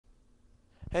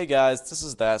Hey guys, this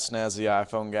is that Snazzy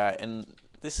iPhone guy, and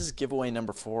this is giveaway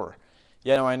number 4.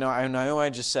 Yeah, no, I know I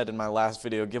just said in my last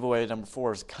video, giveaway number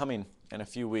 4 is coming in a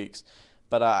few weeks,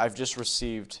 but I've just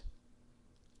received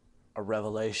a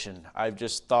revelation. I've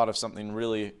just thought of something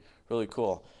really, really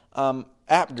cool.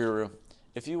 App Guru,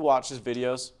 if you watch his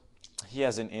videos, he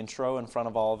has an intro in front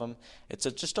of all of them. It's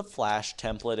just a Flash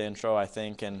template intro, I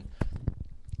think, and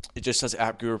it just says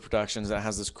App Guru Productions and it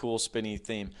has this cool spinny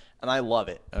theme, and I love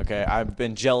it. Okay, I've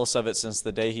been jealous of it since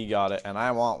the day he got it, and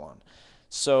I want one.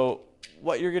 So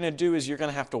what you're gonna do is you're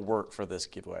gonna have to work for this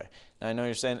giveaway. Now I know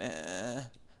you're saying,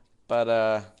 but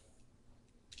I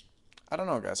don't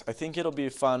know, guys. I think it'll be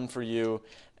fun for you,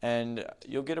 and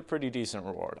you'll get a pretty decent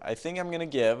reward. I think I'm gonna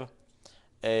give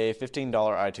a $15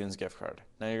 iTunes gift card.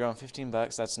 Now you're going, 15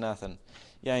 bucks? That's nothing.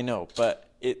 Yeah, I know, but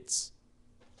it's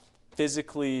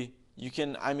physically,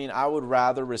 I would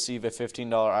rather receive a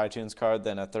 $15 iTunes card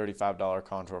than a $35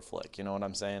 Contour Flick. You know what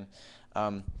I'm saying?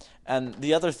 And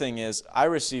the other thing is, I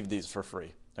received these for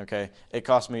free. Okay, it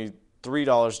cost me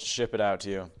 $3 to ship it out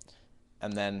to you,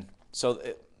 and then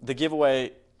the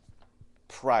giveaway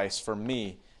price for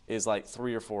me is like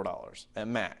 $3 or $4 at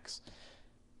max.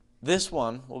 This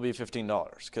one will be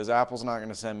 $15 because Apple's not going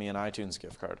to send me an iTunes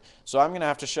gift card. So I'm going to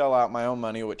have to shell out my own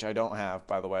money, which I don't have,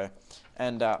 by the way,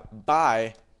 and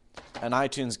buy an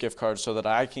iTunes gift card so that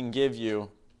I can give you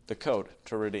the code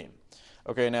to redeem.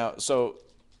 Okay, now, so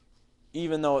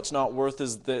even though it's not worth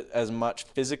as much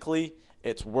physically,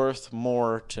 it's worth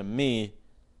more to me,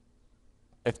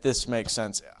 if this makes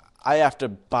sense. I have to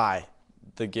buy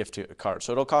the gift card.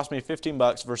 So it'll cost me 15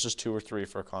 bucks versus 2 or 3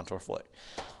 for a Contour Flick.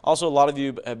 Also, a lot of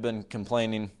you have been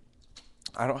complaining,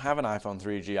 I don't have an iPhone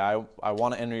 3G. I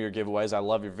want to enter your giveaways. I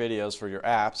love your videos for your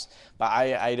apps, but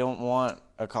I don't want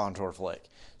a Contour Flick.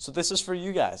 So this is for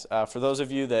you guys. For those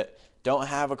of you that don't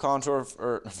have a Contour,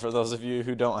 or for those of you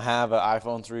who don't have an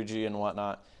iPhone 3G and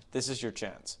whatnot, this is your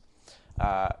chance.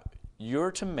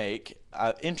 You're to make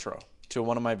an intro to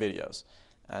one of my videos,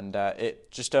 and it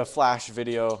just a flash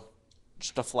video,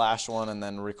 just a flash one, and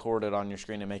then record it on your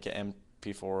screen and make it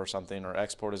MP4 or something, or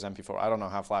export as MP4. I don't know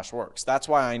how Flash works. That's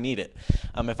why I need it.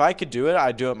 If I could do it,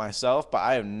 I'd do it myself, but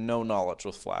I have no knowledge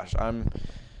with Flash. I'm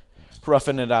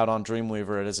roughing it out on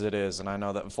Dreamweaver as it is, and I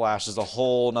know that Flash is a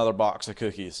whole nother box of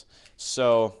cookies.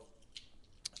 So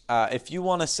if you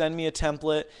want to send me a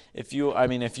template, if you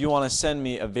want to send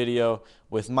me a video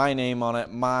with my name on it,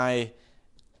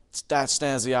 that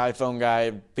Snazzy iPhone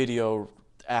guy video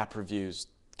app reviews,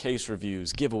 case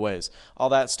reviews, giveaways, all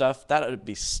that stuff, that would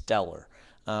be stellar.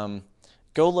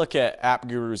 Go look at App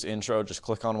Guru's intro. Just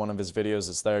click on one of his videos.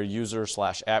 It's there,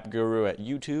 user/appguru at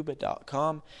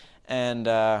youtube.com. And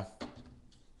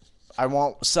I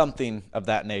want something of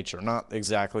that nature. Not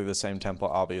exactly the same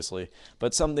template, obviously,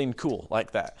 but something cool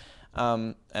like that.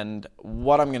 And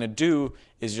what I'm going to do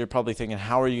is, you're probably thinking,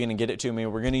 how are you going to get it to me?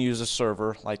 We're going to use a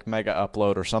server like Mega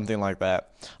Upload or something like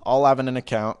that. I'll have an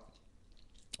account.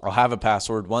 I'll have a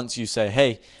password. Once you say,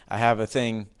 hey, I have a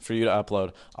thing for you to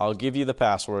upload, I'll give you the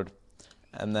password,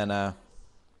 and then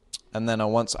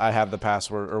once I have the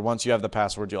password, or once you have the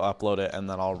password, you'll upload it, and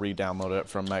then I'll re-download it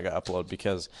from Mega Upload,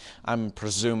 because I'm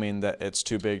presuming that it's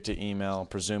too big to email,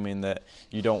 presuming that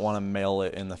you don't want to mail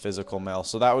it in the physical mail.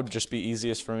 So that would just be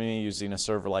easiest for me, using a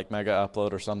server like Mega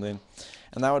Upload or something.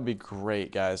 And that would be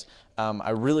great, guys.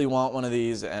 I really want one of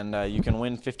these, and you can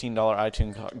win $15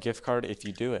 iTunes gift card if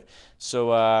you do it.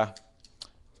 So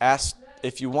ask,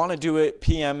 if you want to do it,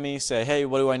 PM me, say, hey,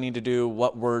 what do I need to do?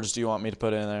 What words do you want me to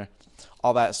put in there?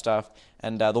 All that stuff.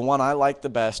 And the one I like the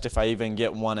best, if I even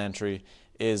get one entry,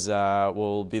 is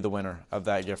will be the winner of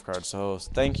that gift card. So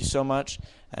thank you so much.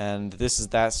 And this is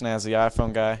that Snazzy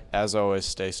iPhone guy. As always,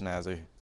 stay snazzy.